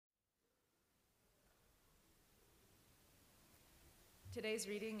Today's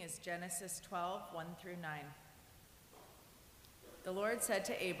reading is Genesis 12, 1 through 9. The Lord said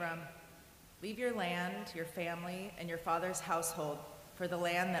to Abram, "Leave your land, your family, and your father's household for the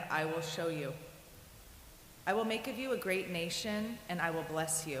land that I will show you. I will make of you a great nation, and I will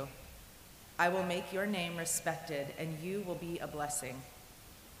bless you. I will make your name respected, and you will be a blessing.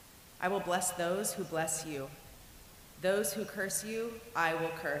 I will bless those who bless you. Those who curse you, I will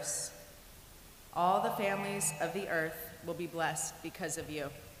curse. All the families of the earth will be blessed because of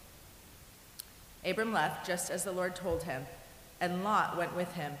you." Abram left just as the Lord told him, and Lot went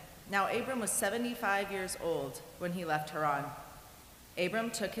with him. Now Abram was 75 years old when he left Haran.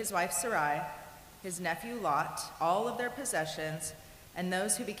 Abram took his wife Sarai, his nephew Lot, all of their possessions, and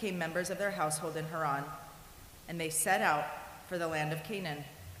those who became members of their household in Haran, and they set out for the land of Canaan.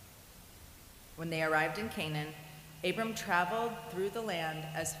 When they arrived in Canaan, Abram traveled through the land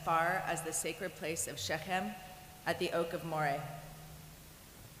as far as the sacred place of Shechem at the oak of Moreh.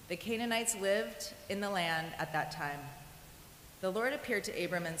 The Canaanites lived in the land at that time. The Lord appeared to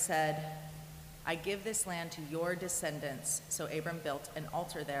Abram and said, "I give this land to your descendants." So Abram built an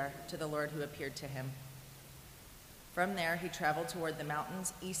altar there to the Lord who appeared to him. From there, he traveled toward the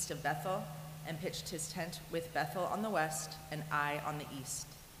mountains east of Bethel and pitched his tent with Bethel on the west and Ai on the east.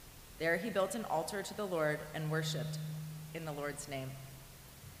 There he built an altar to the Lord and worshiped in the Lord's name.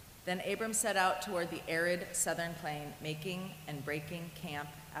 Then Abram set out toward the arid southern plain, making and breaking camp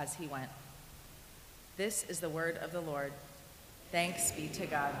as he went. This is the word of the Lord. Thanks be to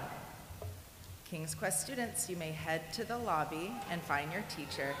God. King's Quest students, you may head to the lobby and find your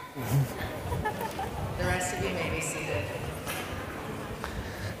teacher. The rest of you may be seated.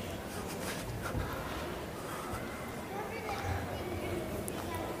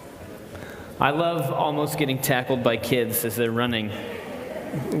 I love almost getting tackled by kids as they're running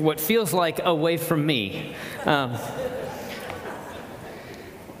what feels like away from me.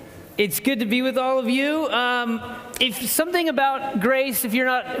 It's good to be with all of you. If something about Grace, if you're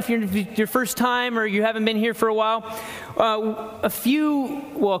your first time or you haven't been here for a while,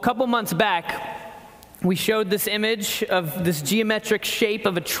 a couple months back, we showed this image of this geometric shape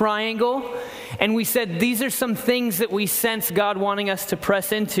of a triangle, and we said these are some things that we sense God wanting us to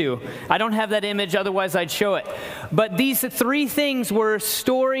press into. I don't have that image, otherwise I'd show it. But these three things were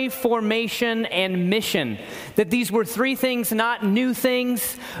story, formation, and mission. That these were three things, not new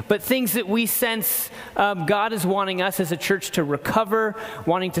things, but things that we sense God is wanting us as a church to recover,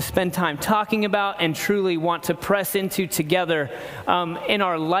 wanting to spend time talking about, and truly want to press into together in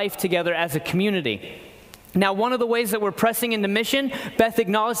our life together as a community. Now, one of the ways that we're pressing into mission, Beth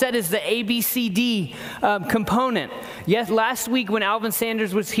acknowledged that, is the ABCD component. Yes, last week when Alvin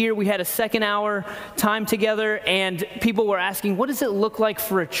Sanders was here, we had a second hour time together, and people were asking, what does it look like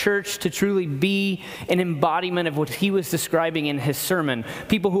for a church to truly be an embodiment of what he was describing in his sermon?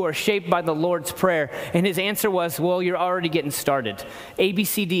 People who are shaped by the Lord's Prayer. And his answer was, well, you're already getting started.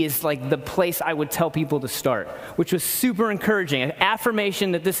 ABCD is like the place I would tell people to start, which was super encouraging, an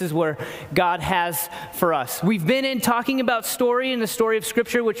affirmation that this is where God has for us. We've been in talking about story and the story of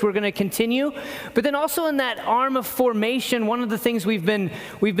Scripture, which we're going to continue. But then also in that arm of formation, one of the things we've been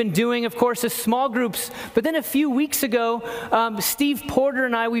doing, of course, is small groups. But then a few weeks ago, Steve Porter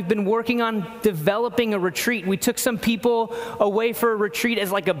and I, we've been working on developing a retreat. We took some people away for a retreat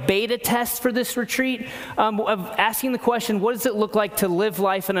as like a beta test for this retreat, of asking the question, what does it look like to live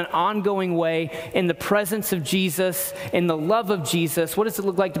life in an ongoing way in the presence of Jesus, in the love of Jesus? What does it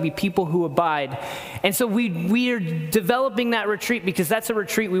look like to be people who abide? And so we are developing that retreat because that's a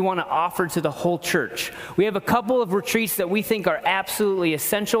retreat we want to offer to the whole church. We have a couple of retreats that we think are absolutely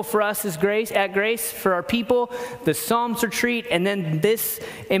essential for us as Grace, for our people, the Psalms retreat, and then this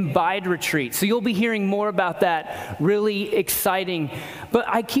Abide retreat. So you'll be hearing more about that, really exciting. But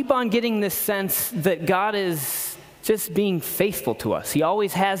I keep on getting this sense that God is just being faithful to us. He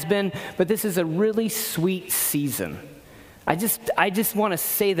always has been, but this is a really sweet season. I just want to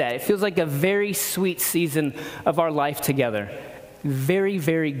say that. It feels like a very sweet season of our life together. Very,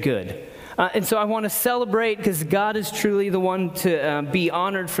 very good. And so I want to celebrate because God is truly the one to be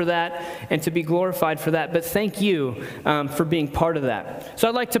honored for that and to be glorified for that. But thank you for being part of that. So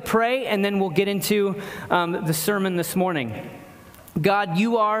I'd like to pray, and then we'll get into the sermon this morning. God,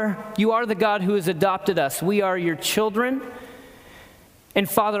 you are the God who has adopted us. We are your children. And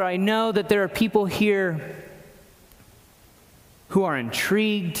Father, I know that there are people here who are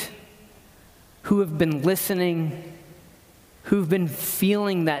intrigued, who have been listening, who've been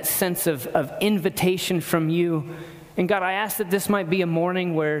feeling that sense of invitation from you. And God, I ask that this might be a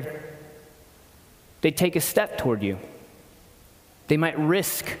morning where they take a step toward you. They might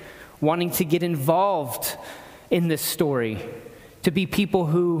risk wanting to get involved in this story, to be people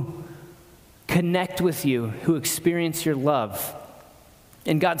who connect with you, who experience your love.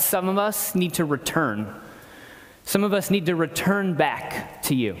 And God, some of us need to return. Some of us need to return back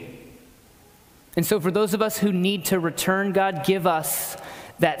to you. And so for those of us who need to return, God, give us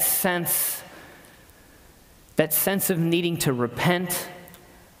that sense of needing to repent,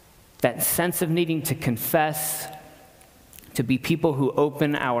 that sense of needing to confess, to be people who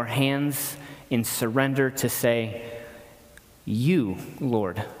open our hands in surrender to say, you,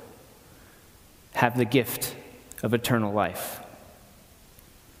 Lord, have the gift of eternal life.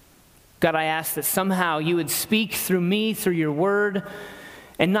 God, I ask that somehow you would speak through me, through your word,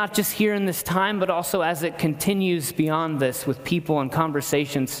 and not just here in this time, but also as it continues beyond this with people and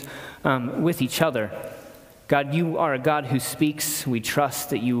conversations with each other. God, you are a God who speaks. We trust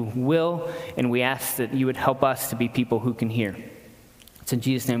that you will, and we ask that you would help us to be people who can hear. It's in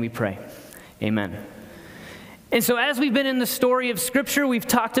Jesus' name we pray. Amen. And so as we've been in the story of Scripture, we've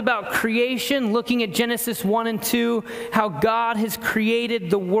talked about creation, looking at Genesis 1 and 2, how God has created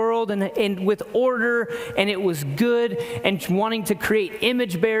the world and with order, and it was good, and wanting to create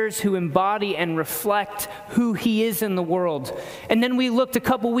image bearers who embody and reflect who he is in the world. And then we looked a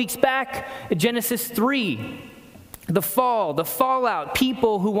couple weeks back at Genesis 3, the fall, the fallout,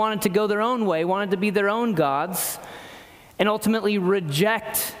 people who wanted to go their own way, wanted to be their own gods, and ultimately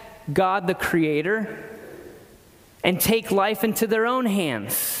reject God the Creator, and take life into their own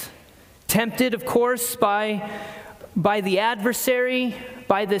hands. Tempted, of course, by the adversary,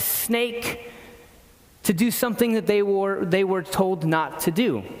 by the snake, to do something that they were told not to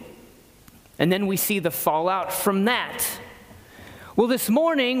do. And then we see the fallout from that. Well, this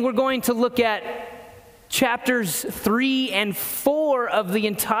morning, we're going to look at chapters 3 and 4 of the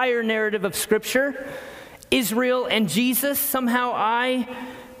entire narrative of Scripture, Israel and Jesus. Somehow I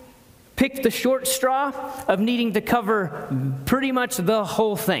picked the short straw of needing to cover pretty much the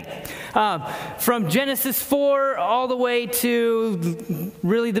whole thing. From Genesis 4 all the way to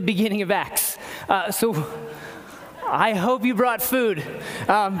really the beginning of Acts. So I hope you brought food.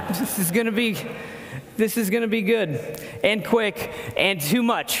 This is going to be good and quick and too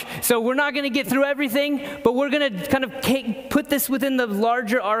much. So we're not going to get through everything, but we're going to kind of put this within the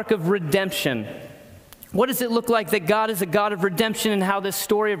larger arc of redemption. What does it look like that God is a God of redemption, and how this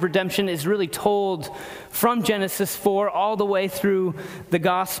story of redemption is really told from Genesis 4 all the way through the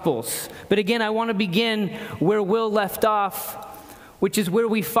Gospels? But again, I want to begin where Will left off, which is where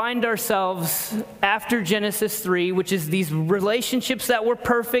we find ourselves after Genesis 3, which is these relationships that were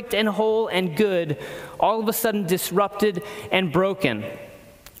perfect and whole and good, all of a sudden disrupted and broken.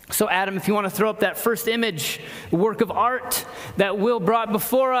 So Adam, if you want to throw up that first image, work of art that Will brought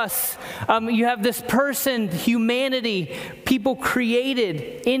before us, you have this person, humanity, people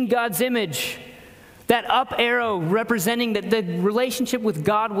created in God's image. That up arrow representing that the relationship with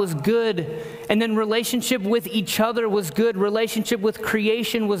God was good, and then relationship with each other was good, relationship with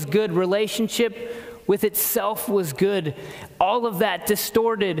creation was good, relationship with itself was good. All of that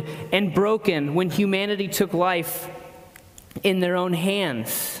distorted and broken when humanity took life in their own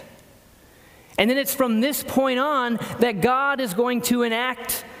hands. And then it's from this point on that God is going to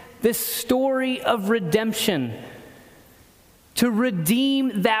enact this story of redemption, to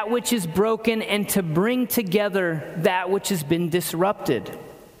redeem that which is broken and to bring together that which has been disrupted.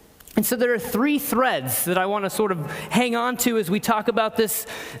 And so there are three threads that I want to sort of hang on to as we talk about this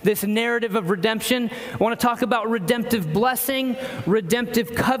narrative of redemption. I want to talk about redemptive blessing,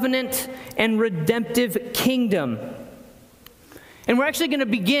 redemptive covenant, and redemptive kingdom. And we're actually going to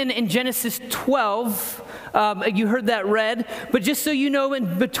begin in Genesis 12. You heard that read. But just so you know,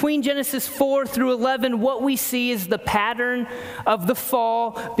 in between Genesis 4 through 11, what we see is the pattern of the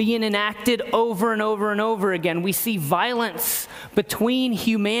fall being enacted over and over and over again. We see violence between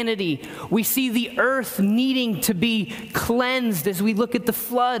humanity. We see the earth needing to be cleansed as we look at the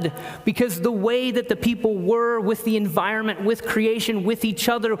flood, because the way that the people were with the environment, with creation, with each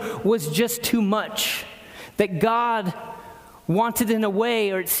other was just too much. That God wanted in a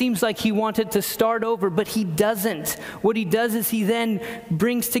way, or it seems like he wanted to start over, but he doesn't. What he does is he then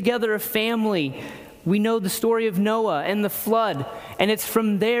brings together a family. We know the story of Noah and the flood, and it's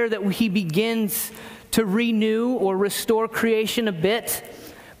from there that he begins to renew or restore creation a bit.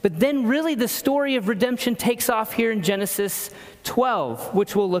 But then really the story of redemption takes off here in Genesis 12,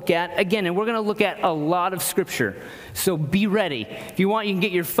 which we'll look at again, and we're going to look at a lot of scripture. So be ready. If you want, you can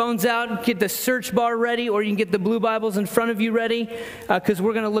get your phones out, get the search bar ready, or you can get the blue Bibles in front of you ready, because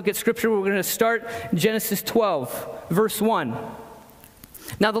we're going to look at scripture. We're going to start Genesis 12, verse 1.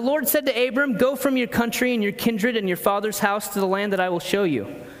 Now the Lord said to Abram, "Go from your country and your kindred and your father's house to the land that I will show you.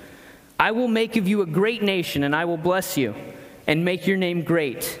 I will make of you a great nation, and I will bless you. and make your name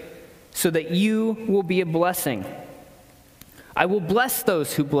great, so that you will be a blessing. I will bless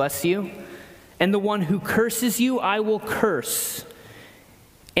those who bless you, and the one who curses you I will curse.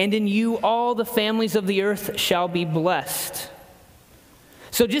 And in you all the families of the earth shall be blessed.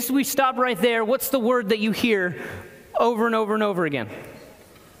 So we stop right there. What's the word that you hear over and over and over again?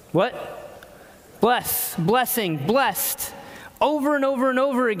 What? Bless, blessing, blessed. Over and over and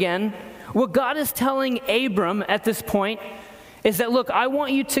over again. What God is telling Abram at this point is that, look, I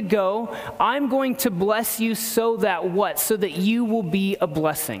want you to go. I'm going to bless you so that what? So that you will be a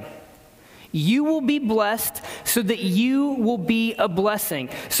blessing. You will be blessed so that you will be a blessing.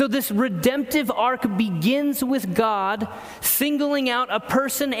 So this redemptive arc begins with God singling out a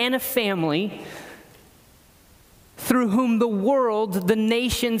person and a family through whom the world, the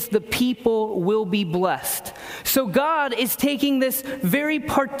nations, the people will be blessed. So God is taking this very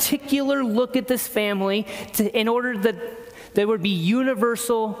particular look at this family in order that there would be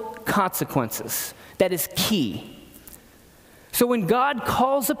universal consequences. That is key. So when God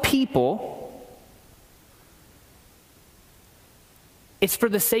calls a people, it's for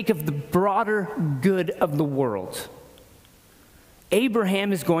the sake of the broader good of the world.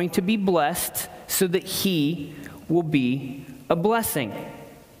 Abraham is going to be blessed so that he will be a blessing.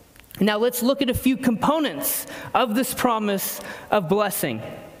 Now let's look at a few components of this promise of blessing.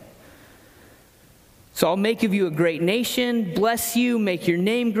 So I'll make of you a great nation, bless you, make your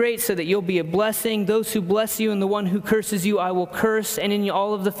name great so that you'll be a blessing. Those who bless you and the one who curses you I will curse, and in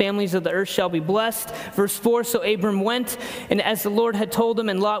all of the families of the earth shall be blessed. Verse 4, so Abram went, and as the Lord had told him,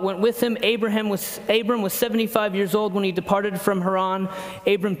 and Lot went with him. Abram was 75 years old when he departed from Haran.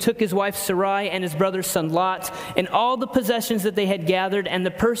 Abram took his wife Sarai and his brother's son Lot, and all the possessions that they had gathered, and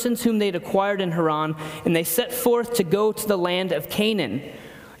the persons whom they had acquired in Haran, and they set forth to go to the land of Canaan.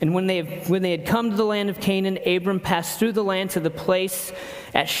 And when they had come to the land of Canaan, Abram passed through the land to the place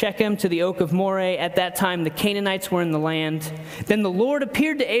at Shechem, to the oak of Moreh. At that time the Canaanites were in the land. Then the Lord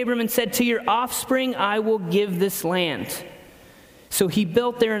appeared to Abram and said, to your offspring I will give this land. So he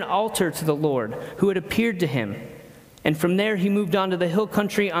built there an altar to the Lord, who had appeared to him. And from there he moved on to the hill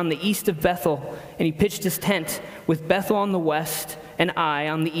country on the east of Bethel, and he pitched his tent with Bethel on the west and Ai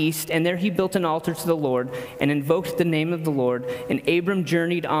on the east, and there he built an altar to the Lord and invoked the name of the Lord, and Abram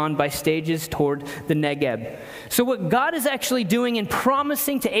journeyed on by stages toward the Negeb. So what God is actually doing and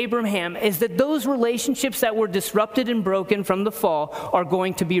promising to Abraham is that those relationships that were disrupted and broken from the fall are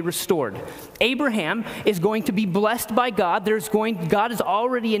going to be restored. Abraham is going to be blessed by God. God is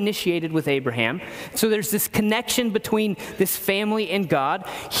already initiated with Abraham. So there's this connection between this family and God.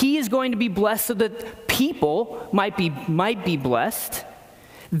 He is going to be blessed so that people might be blessed.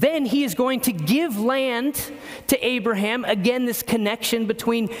 Then he is going to give land to Abraham. Again, this connection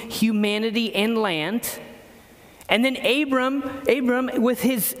between humanity and land. And then Abram, with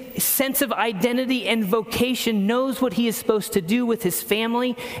his sense of identity and vocation, knows what he is supposed to do with his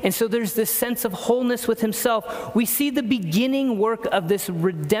family. And so there's this sense of wholeness with himself. We see the beginning work of this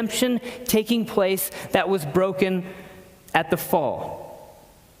redemption taking place that was broken at the fall.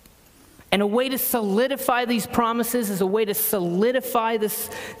 And a way to solidify these promises is a way to solidify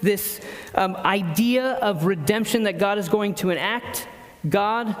this idea of redemption that God is going to enact.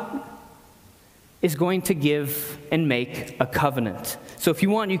 God is going to give and make a covenant. So if you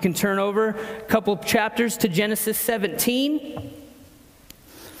want, you can turn over a couple of chapters to Genesis 17.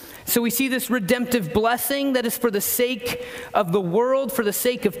 So we see this redemptive blessing that is for the sake of the world, for the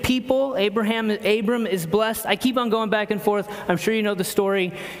sake of people. Abram is blessed. I keep on going back and forth. I'm sure you know the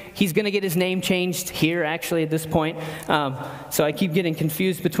story. He's going to get his name changed here, actually, at this point. So I keep getting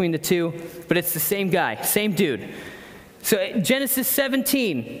confused between the two. But it's the same guy, same dude. So Genesis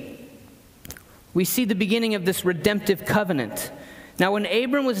 17, we see the beginning of this redemptive covenant. Now, when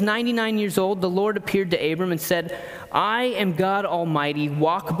Abram was 99 years old, the Lord appeared to Abram and said, I am God Almighty,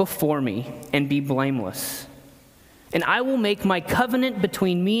 walk before me and be blameless. And I will make my covenant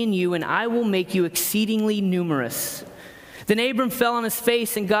between me and you, and I will make you exceedingly numerous. Then Abram fell on his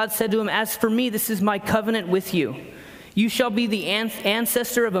face, and God said to him, as for me, this is my covenant with you. You shall be the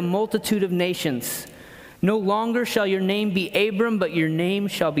ancestor of a multitude of nations. No longer shall your name be Abram, but your name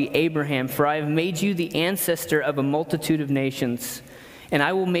shall be Abraham, for I have made you the ancestor of a multitude of nations. And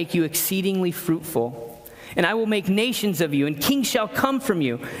I will make you exceedingly fruitful. And I will make nations of you, and kings shall come from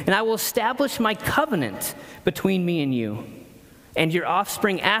you. And I will establish my covenant between me and you, and your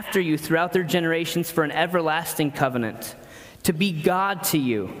offspring after you throughout their generations for an everlasting covenant, to be God to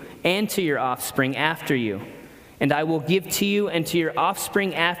you and to your offspring after you. And I will give to you and to your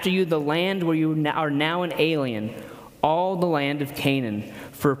offspring after you the land where you are now an alien, all the land of Canaan,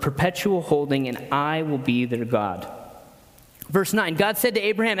 for a perpetual holding, and I will be their God. Verse 9, God said to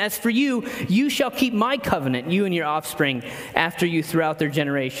Abraham, as for you, you shall keep my covenant, you and your offspring after you throughout their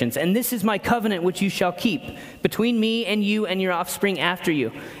generations. And this is my covenant which you shall keep between me and you and your offspring after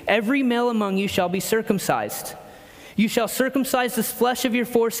you. Every male among you shall be circumcised. You shall circumcise the flesh of your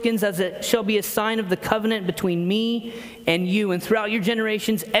foreskins, as it shall be a sign of the covenant between me and you. And throughout your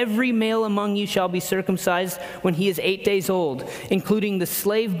generations, every male among you shall be circumcised when he is 8 days old, including the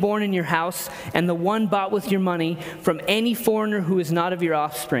slave born in your house and the one bought with your money from any foreigner who is not of your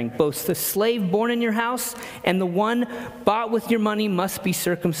offspring. Both the slave born in your house and the one bought with your money must be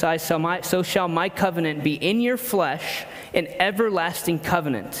circumcised. So shall my covenant be in your flesh, an everlasting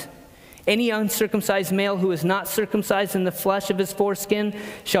covenant. Any uncircumcised male who is not circumcised in the flesh of his foreskin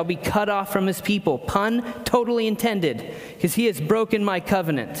shall be cut off from his people. Pun totally intended, because he has broken my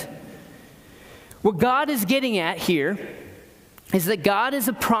covenant. What God is getting at here is that God is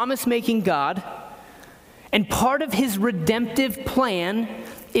a promise-making God, and part of his redemptive plan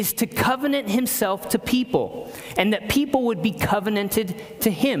is to covenant himself to people, and that people would be covenanted to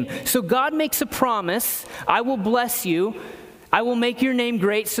him. So God makes a promise: I will bless you. I will make your name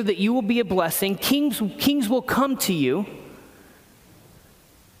great so that you will be a blessing. Kings will come to you.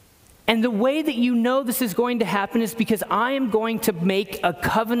 And the way that you know this is going to happen is because I am going to make a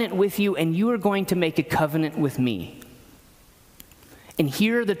covenant with you, and you are going to make a covenant with me. And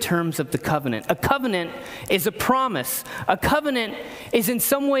here are the terms of the covenant. A covenant is a promise. A covenant is in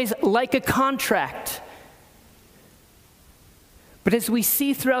some ways like a contract. But as we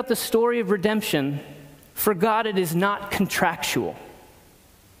see throughout the story of redemption, for God, it is not contractual.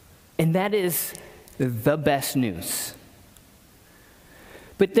 And that is the best news.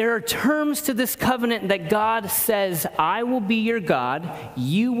 But there are terms to this covenant that God says, I will be your God,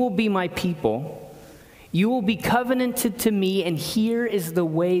 you will be my people, you will be covenanted to me, and here is the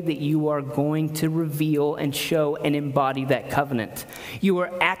way that you are going to reveal and show and embody that covenant. You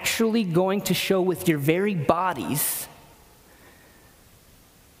are actually going to show with your very bodies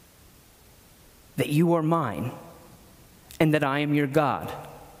that you are mine and that I am your God.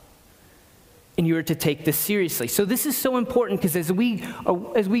 And you are to take this seriously. So this is so important, because as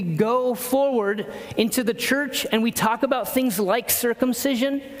we go forward into the church and we talk about things like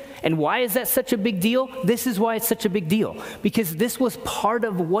circumcision, and why is that such a big deal? This is why it's such a big deal. Because this was part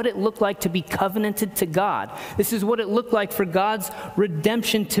of what it looked like to be covenanted to God. This is what it looked like for God's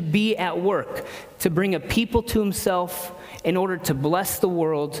redemption to be at work, to bring a people to himself in order to bless the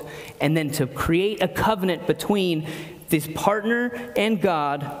world, and then to create a covenant between this partner and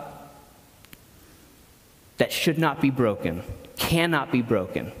God that should not be broken, cannot be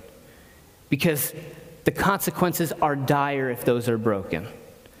broken, because the consequences are dire if those are broken.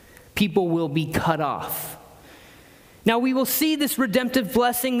 People will be cut off. Now we will see this redemptive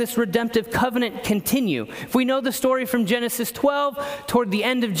blessing, this redemptive covenant continue. If we know the story from Genesis 12, toward the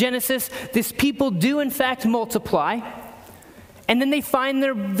end of Genesis, this people do in fact multiply, and then they find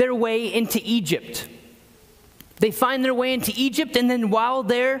their way into Egypt. They find their way into Egypt, and then while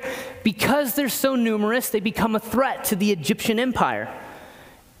there, because they're so numerous, they become a threat to the Egyptian empire,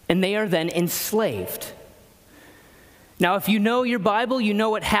 and they are then enslaved. Now, if you know your Bible, you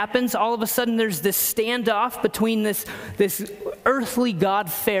know what happens. All of a sudden, there's this standoff between this earthly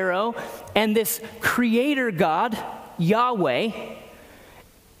god, Pharaoh, and this creator God, Yahweh.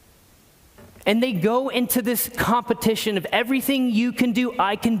 And they go into this competition of everything you can do,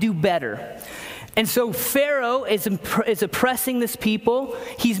 I can do better. And so Pharaoh is oppressing this people.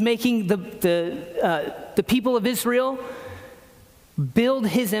 He's making the people of Israel build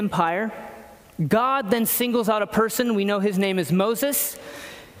his empire. God then singles out a person, we know his name is Moses,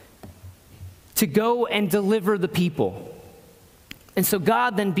 to go and deliver the people. And so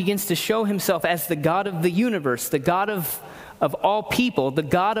God then begins to show himself as the God of the universe, the God of all people, the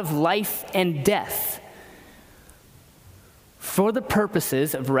God of life and death, for the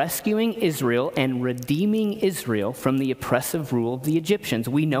purposes of rescuing Israel and redeeming Israel from the oppressive rule of the Egyptians.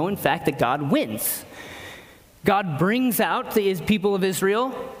 We know, in fact, that God wins. God brings out the people of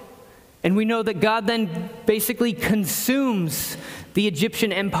Israel, and we know that God then basically consumes the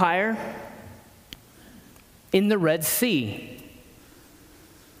Egyptian empire in the Red Sea.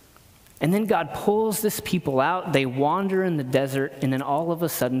 And then God pulls this people out, they wander in the desert, and then all of a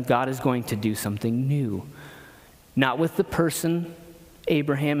sudden God is going to do something new. Not with the person,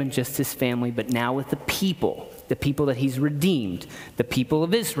 Abraham and just his family, but now with the people that he's redeemed, the people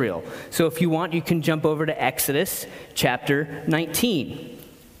of Israel. So if you want, you can jump over to Exodus chapter 19.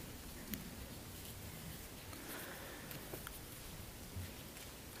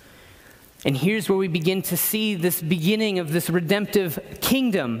 And here's where we begin to see this beginning of this redemptive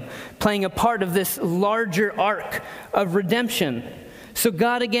kingdom playing a part of this larger arc of redemption. So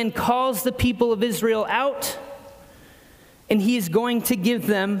God again calls the people of Israel out, and he is going to give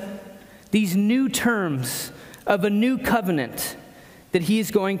them these new terms of a new covenant that he is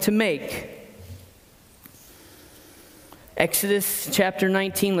going to make. Exodus chapter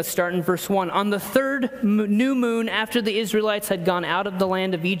 19, let's start in verse 1. On the third new moon after the Israelites had gone out of the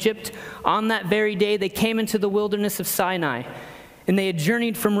land of Egypt, on that very day they came into the wilderness of Sinai. And they had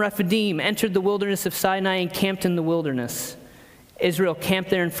journeyed from Rephidim, entered the wilderness of Sinai, and camped in the wilderness. Israel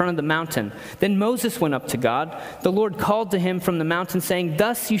camped there in front of the mountain. Then Moses went up to God. The Lord called to him from the mountain, saying,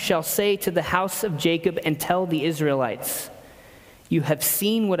 "Thus you shall say to the house of Jacob and tell the Israelites, you have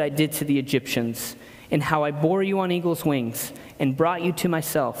seen what I did to the Egyptians, and how I bore you on eagle's wings and brought you to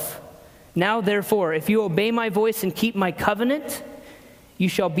myself. Now, therefore, if you obey my voice and keep my covenant, you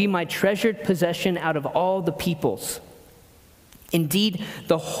shall be my treasured possession out of all the peoples. Indeed,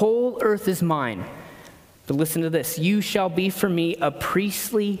 the whole earth is mine. But listen to this. You shall be for me a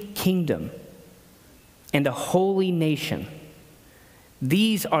priestly kingdom and a holy nation.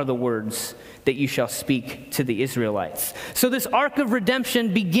 These are the words that you shall speak to the Israelites." So this arc of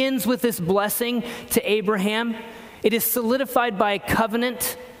redemption begins with this blessing to Abraham. It is solidified by a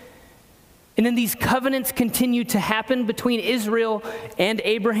covenant. And then these covenants continue to happen between Israel and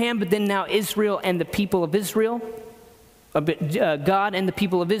Abraham, but then now Israel and the people of Israel, God and the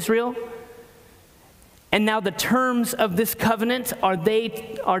people of Israel. And now the terms of this covenant are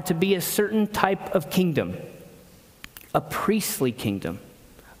they are to be a certain type of kingdom. A priestly kingdom,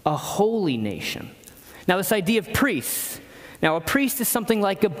 a holy nation. Now this idea of priests. Now a priest is something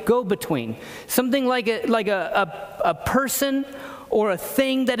like a go-between, something like a person or a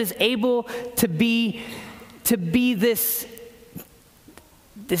thing that is able to be this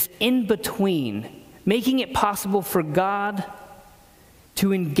in-between, making it possible for God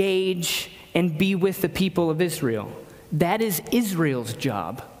to engage and be with the people of Israel. That is Israel's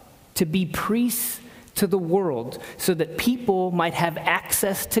job, to be priests to the world so that people might have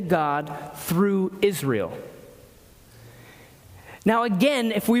access to God through Israel. Now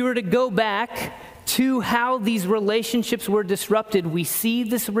again, if we were to go back to how these relationships were disrupted, we see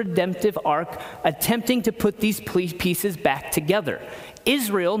this redemptive arc attempting to put these pieces back together.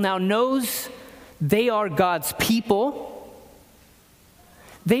 Israel now knows they are God's people.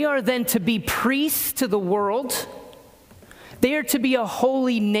 They are then to be priests to the world. They are to be a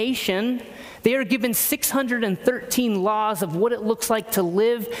holy nation. They are given 613 laws of what it looks like to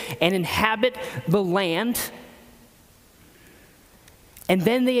live and inhabit the land. And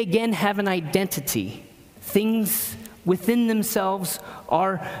then they again have an identity. Things within themselves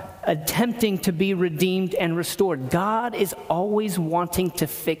are attempting to be redeemed and restored. God is always wanting to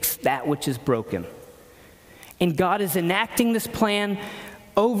fix that which is broken. And God is enacting this plan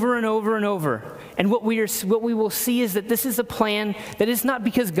over and over and over. And what we will see is that this is a plan that is not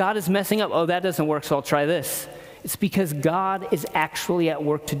because God is messing up, oh, that doesn't work, so I'll try this. It's because God is actually at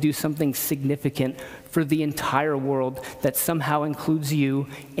work to do something significant for the entire world that somehow includes you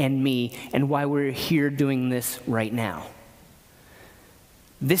and me, and why we're here doing this right now.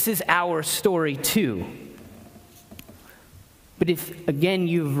 This is our story too. But if, again,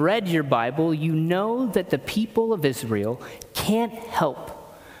 you've read your Bible, you know that the people of Israel can't help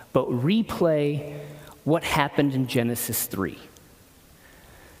but replay what happened in Genesis 3.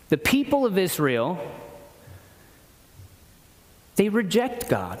 The people of Israel, they reject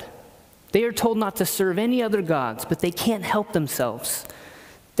God. They are told not to serve any other gods, but they can't help themselves.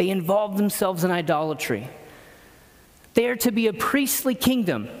 They involve themselves in idolatry. They are to be a priestly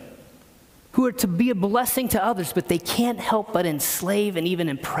kingdom who are to be a blessing to others, but they can't help but enslave and even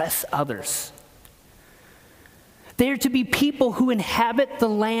impress others. They are to be people who inhabit the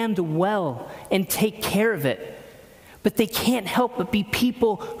land well and take care of it, but they can't help but be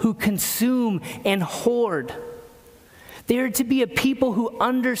people who consume and hoard. They are to be a people who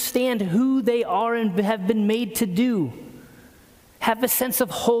understand who they are and have been made to do, have a sense of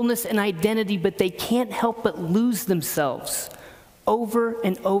wholeness and identity, but they can't help but lose themselves over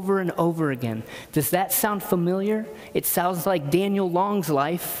and over and over again. Does that sound familiar? It sounds like Daniel Long's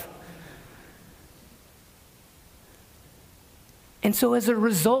life. And so as a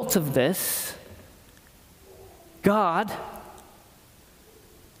result of this, God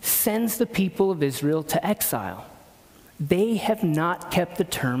sends the people of Israel to exile. They have not kept the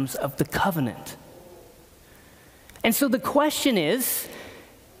terms of the covenant. And so the question is,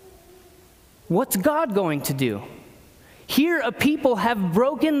 what's God going to do? Here, a people have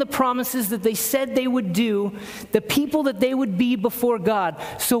broken the promises that they said they would do, the people that they would be before God.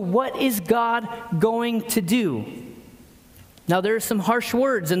 So what is God going to do? Now, there are some harsh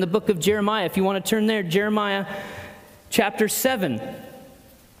words in the book of Jeremiah. If you want to turn there, Jeremiah chapter 7.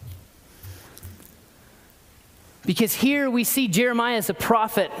 Because here we see Jeremiah as a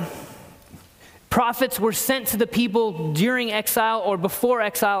prophet. Prophets were sent to the people during exile or before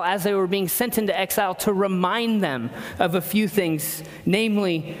exile as they were being sent into exile to remind them of a few things,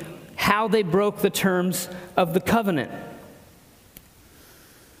 namely how they broke the terms of the covenant.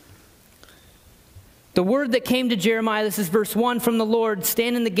 The word that came to Jeremiah, this is verse 1 from the Lord,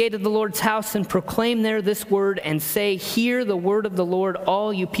 stand in the gate of the Lord's house and proclaim there this word and say, hear the word of the Lord,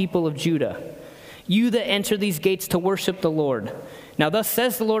 all you people of Judah, you that enter these gates to worship the Lord. Now thus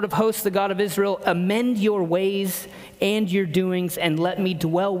says the Lord of hosts, the God of Israel, amend your ways and your doings, and let me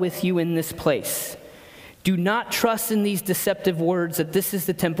dwell with you in this place. Do not trust in these deceptive words that this is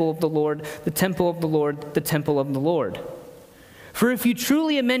the temple of the Lord, the temple of the Lord, the temple of the Lord. For if you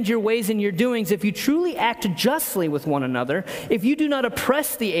truly amend your ways and your doings, if you truly act justly with one another, if you do not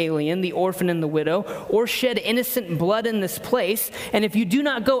oppress the alien, the orphan, and the widow, or shed innocent blood in this place, and if you do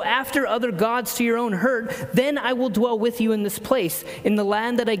not go after other gods to your own hurt, then I will dwell with you in this place, in the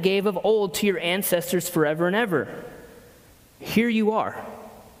land that I gave of old to your ancestors forever and ever. Here you are,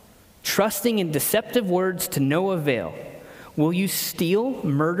 trusting in deceptive words to no avail. Will you steal,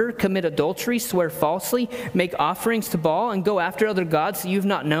 murder, commit adultery, swear falsely, make offerings to Baal, and go after other gods that you have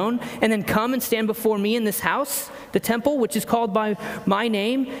not known, and then come and stand before me in this house, the temple, which is called by my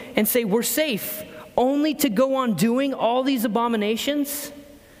name, and say, we're safe, only to go on doing all these abominations?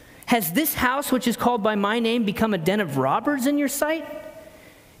 Has this house, which is called by my name, become a den of robbers in your sight?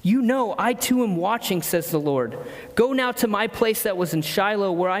 You know, I too am watching, says the Lord. Go now to my place that was in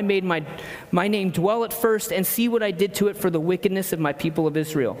Shiloh, where I made my name dwell at first, and see what I did to it for the wickedness of my people of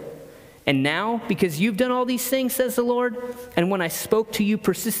Israel. And now, because you've done all these things, says the Lord, and when I spoke to you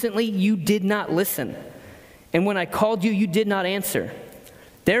persistently, you did not listen. And when I called you, you did not answer.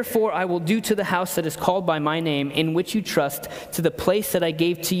 Therefore, I will do to the house that is called by my name, in which you trust, to the place that I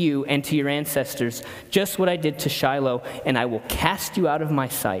gave to you and to your ancestors, just what I did to Shiloh, and I will cast you out of my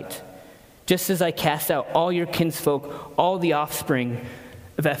sight, just as I cast out all your kinsfolk, all the offspring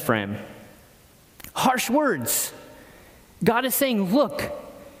of Ephraim. Harsh words. God is saying, look,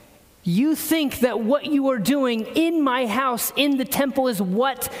 you think that what you are doing in my house, in the temple, is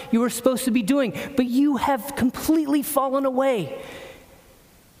what you are supposed to be doing, but you have completely fallen away.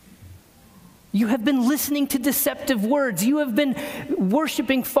 You have been listening to deceptive words. You have been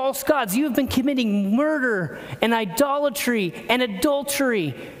worshiping false gods. You have been committing murder and idolatry and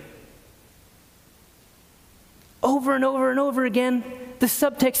adultery. Over and over and over again, the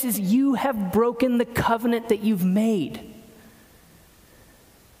subtext is you have broken the covenant that you've made.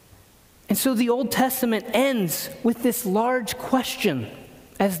 And so the Old Testament ends with this large question.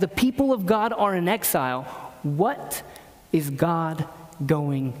 As the people of God are in exile, what is God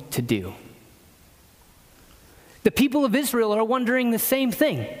going to do? The people of Israel are wondering the same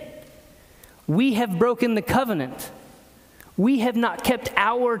thing. We have broken the covenant. We have not kept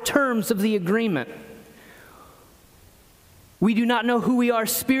our terms of the agreement. We do not know who we are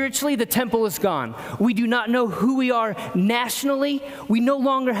spiritually. The temple is gone. We do not know who we are nationally. We no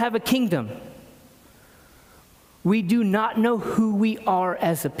longer have a kingdom. We do not know who we are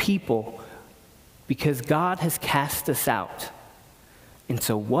as a people because God has cast us out. And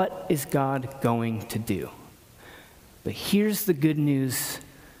so what is God going to do? But here's the good news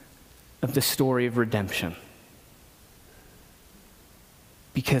of the story of redemption.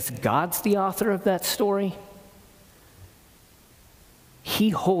 Because God's the author of that story, He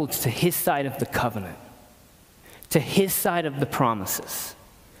holds to His side of the covenant, to His side of the promises.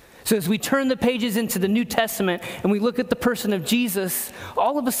 So as we turn the pages into the New Testament and we look at the person of Jesus,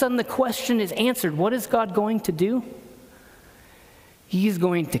 all of a sudden the question is answered. What is God going to do? He is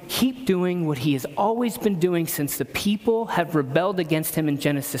going to keep doing what He has always been doing since the people have rebelled against Him in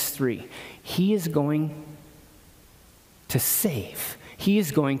Genesis 3. He is going to save. He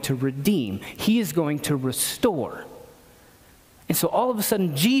is going to redeem. He is going to restore. And so all of a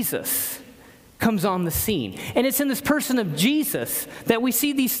sudden, Jesus comes on the scene. And it's in this person of Jesus that we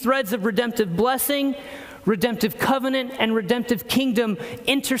see these threads of redemptive blessing, redemptive covenant, and redemptive kingdom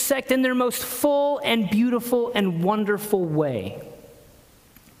intersect in their most full and beautiful and wonderful way.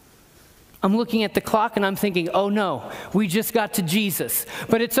 I'm looking at the clock and I'm thinking, oh no, we just got to Jesus.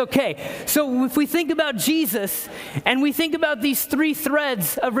 But it's okay. So if we think about Jesus and we think about these three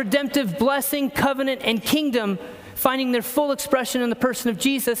threads of redemptive blessing, covenant, and kingdom finding their full expression in the person of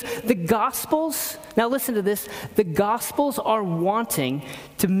Jesus, the Gospels, now listen to this, the Gospels are wanting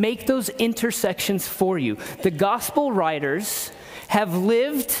to make those intersections for you. The Gospel writers have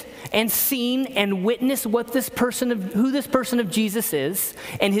lived and seen and witnessed who this person of Jesus is,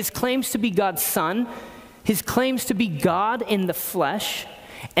 and his claims to be God's Son, his claims to be God in the flesh,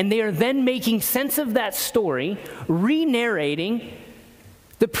 and they are then making sense of that story, re-narrating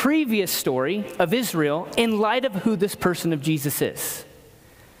the previous story of Israel in light of who this person of Jesus is.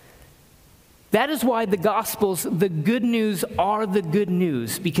 That is why the Gospels, the good news, are the good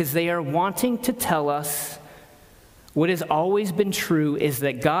news, because they are wanting to tell us what has always been true, is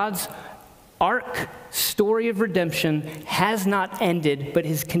that God's arc story of redemption has not ended, but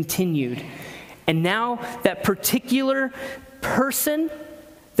has continued. And now that particular person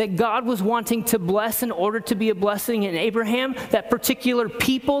that God was wanting to bless in order to be a blessing in Abraham, that particular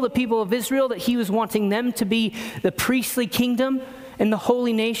people, the people of Israel, that he was wanting them to be the priestly kingdom and the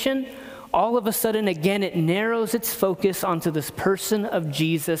holy nation, all of a sudden, again, it narrows its focus onto this person of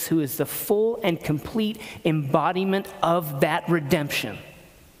Jesus, who is the full and complete embodiment of that redemption.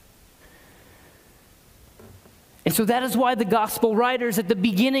 And so that is why the gospel writers at the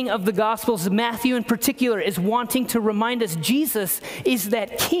beginning of the Gospels, Matthew in particular, is wanting to remind us Jesus is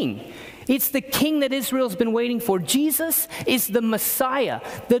that king. It's the king that Israel's been waiting for. Jesus is the Messiah,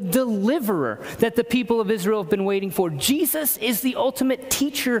 the deliverer that the people of Israel have been waiting for. Jesus is the ultimate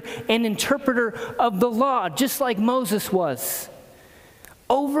teacher and interpreter of the law, just like Moses was.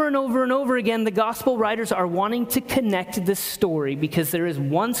 Over and over and over again, the gospel writers are wanting to connect this story because there is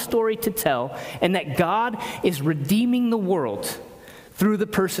one story to tell, and that God is redeeming the world through the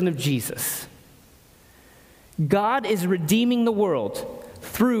person of Jesus. God is redeeming the world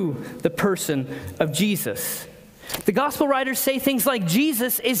through the person of Jesus. The gospel writers say things like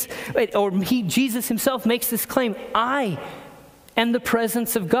Jesus himself makes this claim, I am the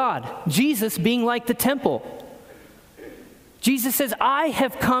presence of God. Jesus being like the temple. Jesus says, I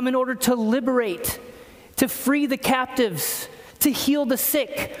have come in order to liberate, to free the captives, to heal the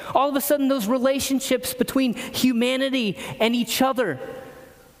sick. All of a sudden, those relationships between humanity and each other,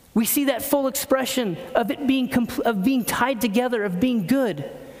 we see that full expression of it being tied together, of being good.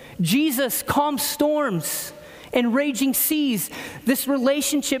 Jesus calms storms and raging seas. This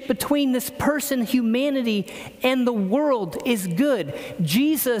relationship between this person, humanity, and the world is good.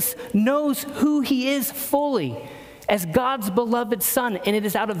 Jesus knows who he is fully as God's beloved Son, and it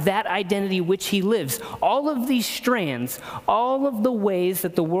is out of that identity which he lives. All of these strands, all of the ways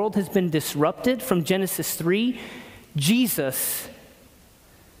that the world has been disrupted from Genesis 3, Jesus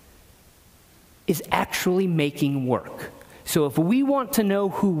is actually making work. So if we want to know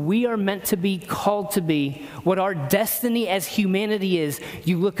who we are meant to be, called to be, what our destiny as humanity is,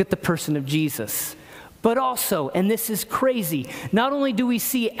 you look at the person of Jesus. But also, and this is crazy, not only do we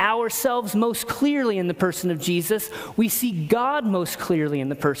see ourselves most clearly in the person of Jesus, we see God most clearly in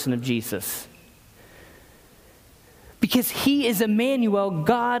the person of Jesus. Because he is Emmanuel,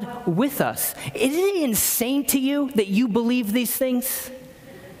 God with us. Isn't it insane to you that you believe these things?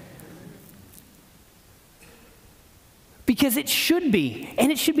 Because it should be,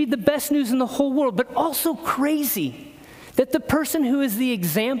 and it should be the best news in the whole world, but also crazy that the person who is the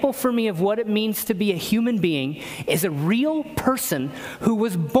example for me of what it means to be a human being is a real person who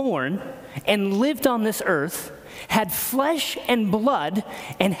was born and lived on this earth, had flesh and blood,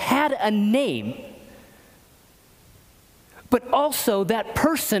 and had a name. But also that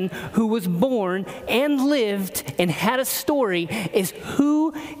person who was born and lived and had a story is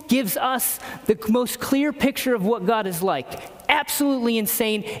who gives us the most clear picture of what God is like. Absolutely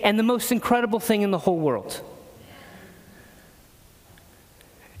insane, and the most incredible thing in the whole world.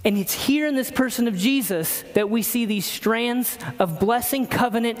 And it's here in this person of Jesus that we see these strands of blessing,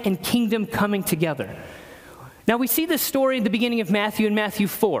 covenant, and kingdom coming together. Now we see this story at the beginning of Matthew in Matthew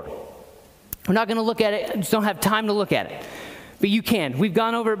 4. We're not going to look at it, just don't have time to look at it. But you can. We've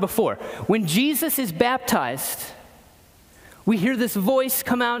gone over it before. When Jesus is baptized, we hear this voice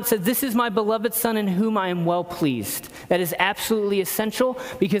come out and say, "This is my beloved Son in whom I am well pleased." That is absolutely essential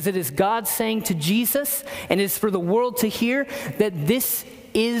because it is God saying to Jesus, and it is for the world to hear, that this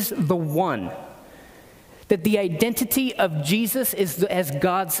is the one. That the identity of Jesus is as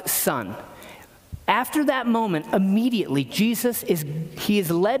God's Son. After that moment, immediately, he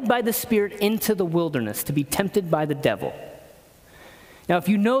is led by the Spirit into the wilderness to be tempted by the devil. Now, if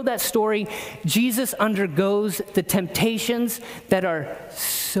you know that story, Jesus undergoes the temptations that are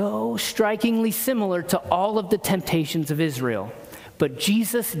so strikingly similar to all of the temptations of Israel. But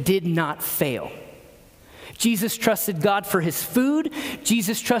Jesus did not fail. Jesus trusted God for his food.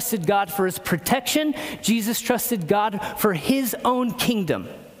 Jesus trusted God for his protection. Jesus trusted God for his own kingdom.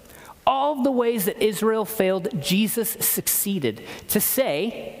 All the ways that Israel failed, Jesus succeeded to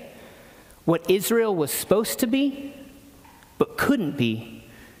say what Israel was supposed to be but couldn't be,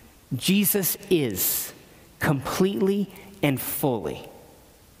 Jesus is completely and fully.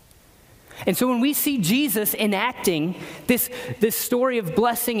 And so when we see Jesus enacting this story of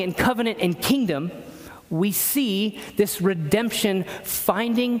blessing and covenant and kingdom, we see this redemption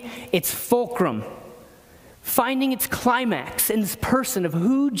finding its fulcrum, finding its climax in this person of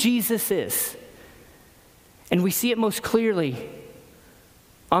who Jesus is. And we see it most clearly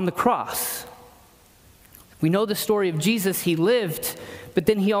on the cross. We know the story of Jesus. He lived, but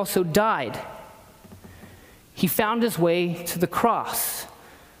then he also died. He found his way to the cross.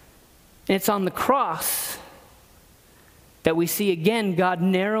 And it's on the cross that we see again God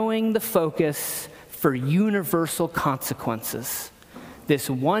narrowing the focus for universal consequences. This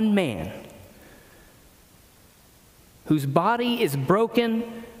one man whose body is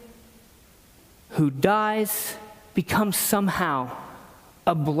broken, who dies, becomes somehow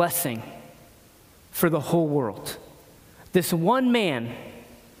a blessing for the whole world. This one man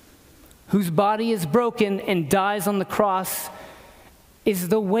whose body is broken and dies on the cross is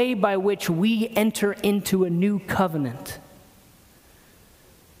the way by which we enter into a new covenant.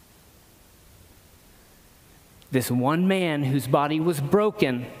 This one man whose body was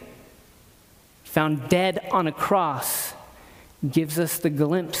broken, found dead on a cross, gives us the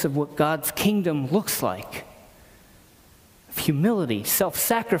glimpse of what God's kingdom looks like. Of humility,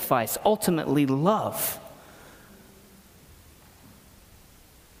 self-sacrifice, ultimately love.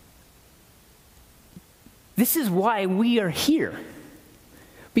 This is why we are here.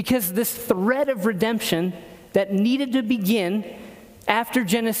 Because this thread of redemption that needed to begin after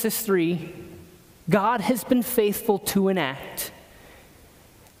Genesis 3, God has been faithful to enact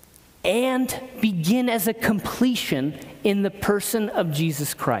and begin as a completion in the person of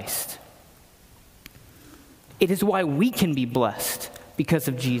Jesus Christ. It is why we can be blessed because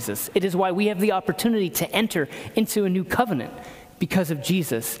of Jesus. It is why we have the opportunity to enter into a new covenant because of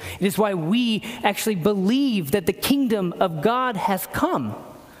Jesus. It is why we actually believe that the kingdom of God has come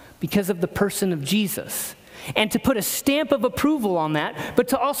because of the person of Jesus. And to put a stamp of approval on that, but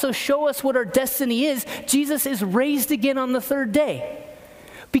to also show us what our destiny is, Jesus is raised again on the third day.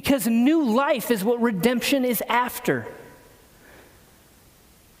 Because new life is what redemption is after.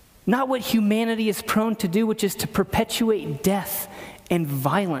 Not what humanity is prone to do, which is to perpetuate death and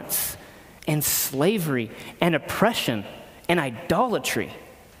violence and slavery and oppression and idolatry.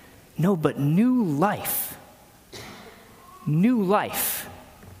 No, but new life. New life.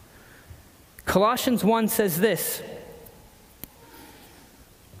 Colossians 1 says this: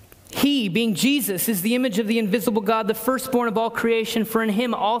 He, being Jesus, is the image of the invisible God, the firstborn of all creation. For in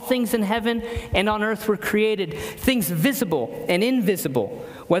him all things in heaven and on earth were created, things visible and invisible,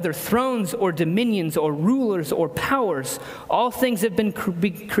 whether thrones or dominions or rulers or powers. All things have been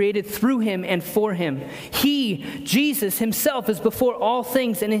created through him and for him. He, Jesus himself, is before all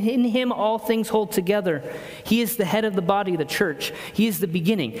things, and in him all things hold together. He is the head of the body, the church. He is the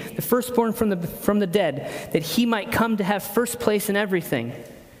beginning, the firstborn from the dead, that he might come to have first place in everything.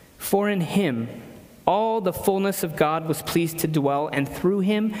 For in him all the fullness of God was pleased to dwell, and through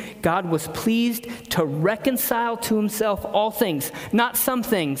him God was pleased to reconcile to himself all things, not some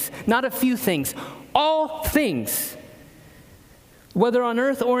things, not a few things, all things, whether on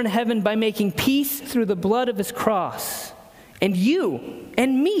earth or in heaven, by making peace through the blood of his cross. And you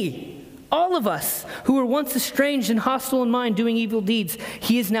and me, all of us who were once estranged and hostile in mind, doing evil deeds,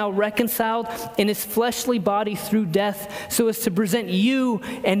 he is now reconciled in his fleshly body through death, so as to present you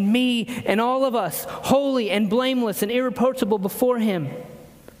and me and all of us holy and blameless and irreproachable before him,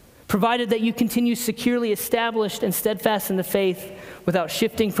 provided that you continue securely established and steadfast in the faith, without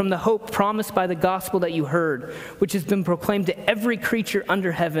shifting from the hope promised by the gospel that you heard, which has been proclaimed to every creature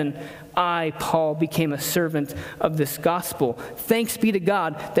under heaven. I, Paul, became a servant of this gospel. Thanks be to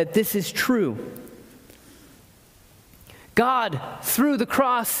God that this is true. God, through the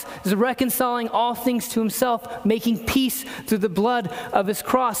cross, is reconciling all things to himself, making peace through the blood of his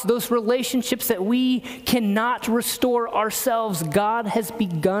cross. Those relationships that we cannot restore ourselves, God has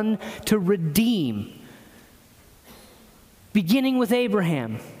begun to redeem. Beginning with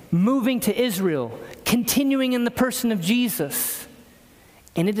Abraham, moving to Israel, continuing in the person of Jesus.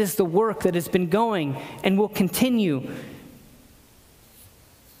 And it is the work that has been going and will continue.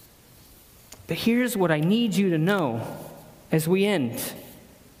 But here's what I need you to know as we end.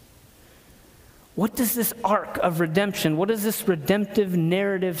 What does this arc of redemption, what does this redemptive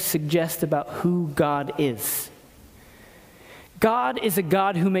narrative suggest about who God is? God is a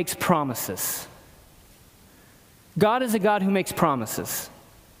God who makes promises. God is a God who makes promises.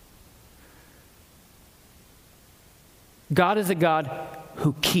 God is a God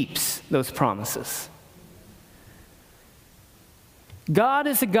who keeps those promises. God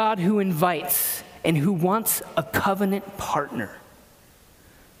is a God who invites and who wants a covenant partner.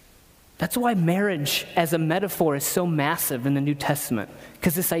 That's why marriage as a metaphor is so massive in the New Testament,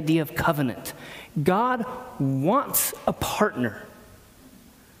 because this idea of covenant. God wants a partner.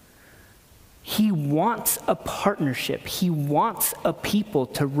 He wants a partnership. He wants a people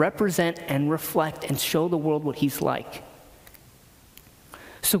to represent and reflect and show the world what he's like.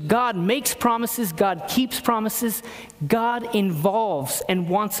 So God makes promises, God keeps promises, God involves and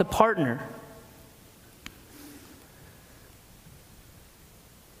wants a partner.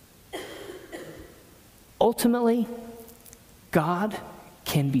 Ultimately, God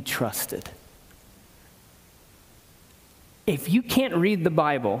can be trusted. If you can't read the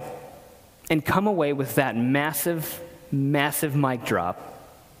Bible and come away with that massive, massive mic drop,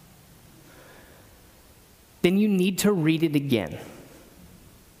 then you need to read it again.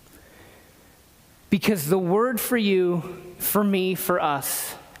 Because the word for you, for me, for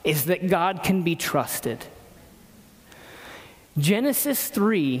us, is that God can be trusted. Genesis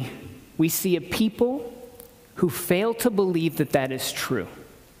 3, we see a people who fail to believe that that is true.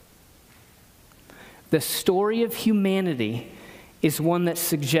 The story of humanity is one that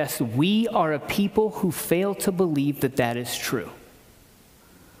suggests we are a people who fail to believe that that is true.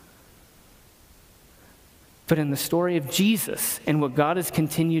 But in the story of Jesus and what God has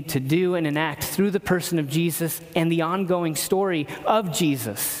continued to do and enact through the person of Jesus and the ongoing story of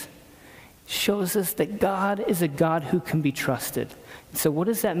Jesus shows us that God is a God who can be trusted. So what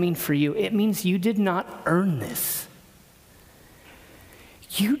does that mean for you? It means you did not earn this.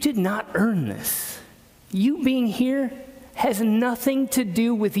 You did not earn this. You being here has nothing to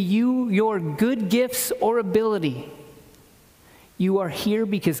do with you, your good gifts, or ability. You are here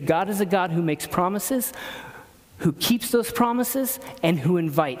because God is a God who makes promises, who keeps those promises, and who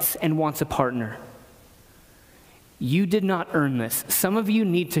invites and wants a partner. You did not earn this. Some of you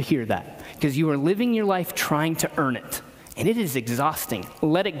need to hear that because you are living your life trying to earn it, and it is exhausting.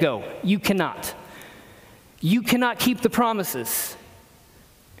 Let it go. You cannot. You cannot keep the promises,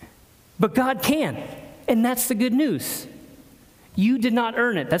 but God can, and that's the good news. You did not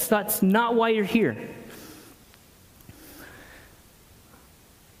earn it. That's not why you're here.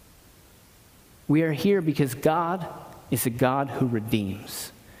 We are here because God is a God who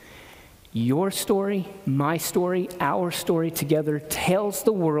redeems. Your story, my story, our story together tells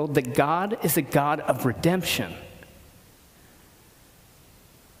the world that God is a God of redemption.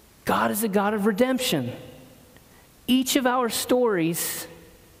 God is a God of redemption. Each of our stories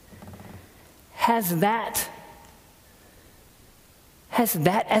has that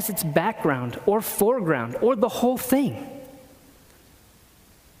as its background or foreground or the whole thing.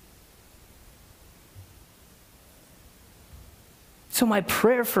 So my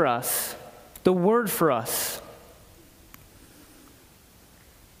prayer for us, the word for us,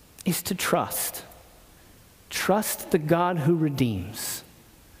 is to trust. Trust the God who redeems.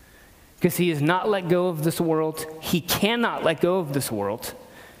 Because he has not let go of this world. He cannot let go of this world.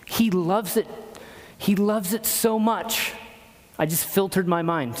 He loves it. He loves it so much. I just filtered my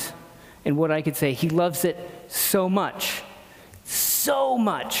mind and what I could say. He loves it so much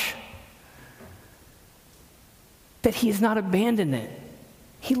that he has not abandoned it.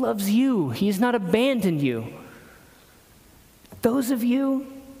 He loves you. He has not abandoned you. Those of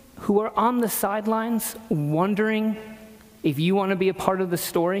you who are on the sidelines wondering if you want to be a part of the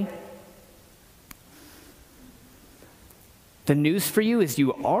story, the news for you is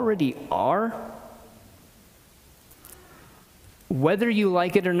you already are. Whether you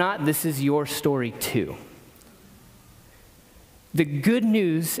like it or not, this is your story too. The good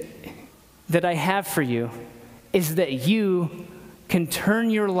news that I have for you is that you can turn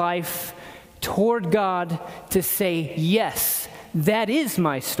your life toward God to say, yes, that is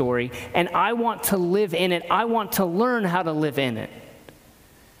my story, and I want to live in it. I want to learn how to live in it.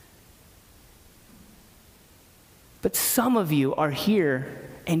 But some of you are here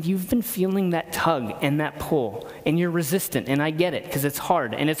and you've been feeling that tug and that pull, and you're resistant, and I get it because it's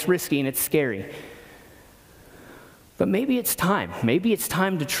hard and it's risky and it's scary. But maybe it's time. Maybe it's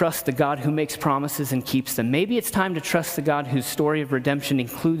time to trust the God who makes promises and keeps them. Maybe it's time to trust the God whose story of redemption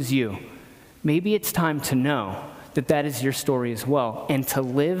includes you. Maybe it's time to know that that is your story as well, and to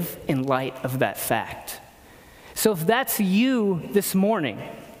live in light of that fact. So if that's you this morning,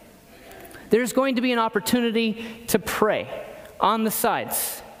 there's going to be an opportunity to pray on the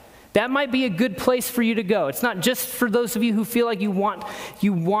sides. That might be a good place for you to go. It's not just for those of you who feel like you want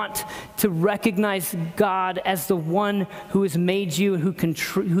to recognize God as the one who has made you and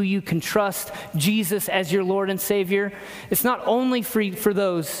who you can trust, Jesus as your Lord and Savior. It's not only for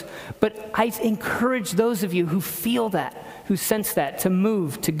those, but I encourage those of you who feel that, who sense that, to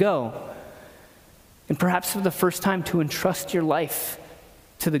move, to go. And perhaps for the first time to entrust your life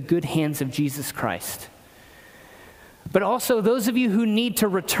to the good hands of Jesus Christ. But also those of you who need to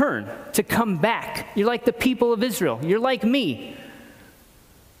return, to come back. You're like the people of Israel. You're like me,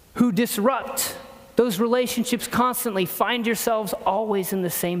 who disrupt those relationships constantly, find yourselves always in the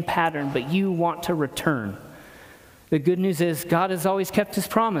same pattern, but you want to return. The good news is God has always kept his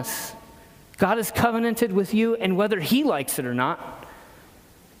promise. God has covenanted with you, and whether he likes it or not,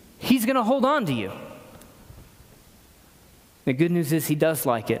 he's going to hold on to you. The good news is he does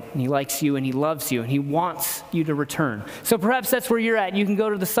like it, and he likes you, and he loves you, and he wants you to return. So perhaps that's where you're at. You can go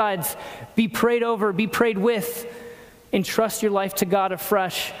to the sides, be prayed over, be prayed with, and trust your life to God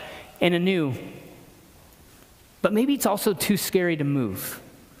afresh and anew. But maybe it's also too scary to move.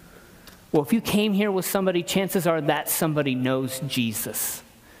 Well, if you came here with somebody, chances are that somebody knows Jesus.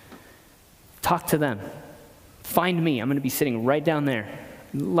 Talk to them. Find me. I'm going to be sitting right down there.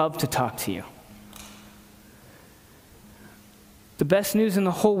 I'd love to talk to you. The best news in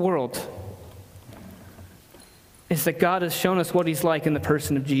the whole world is that God has shown us what he's like in the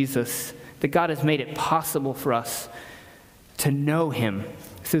person of Jesus, that God has made it possible for us to know him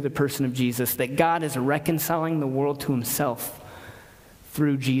through the person of Jesus, that God is reconciling the world to himself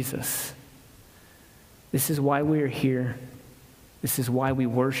through Jesus. This is why we are here. This is why we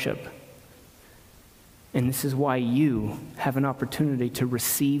worship. And this is why you have an opportunity to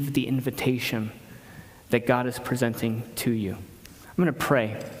receive the invitation that God is presenting to you. I'm going to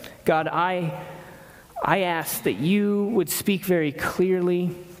pray. God, I ask that you would speak very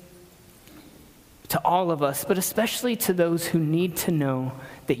clearly to all of us, but especially to those who need to know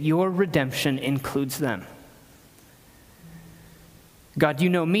that your redemption includes them. God, you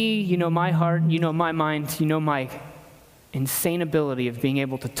know me, you know my heart, you know my mind, you know my insane ability of being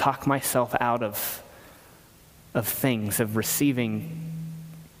able to talk myself out of things, of receiving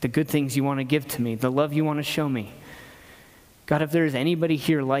the good things you want to give to me, the love you want to show me. God, if there is anybody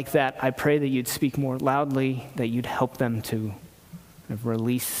here like that, I pray that you'd speak more loudly, that you'd help them to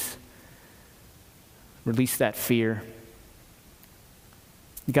release that fear.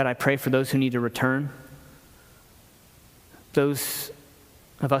 God, I pray for those who need to return. Those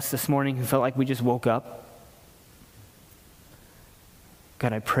of us this morning who felt like we just woke up.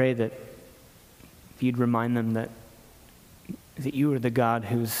 God, I pray that you'd remind them that you are the God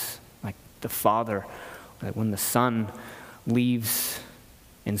who's like the Father, that when the Son leaves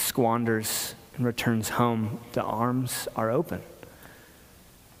and squanders and returns home, the arms are open.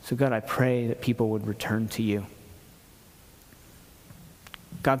 So God, I pray that people would return to you.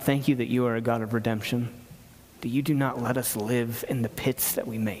 God, thank you that you are a God of redemption, that you do not let us live in the pits that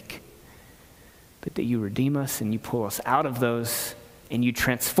we make, but that you redeem us and you pull us out of those, and you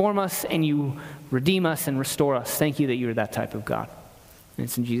transform us and you redeem us and restore us. Thank you that you are that type of God. And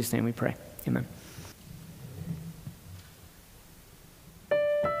it's in Jesus' name we pray. Amen.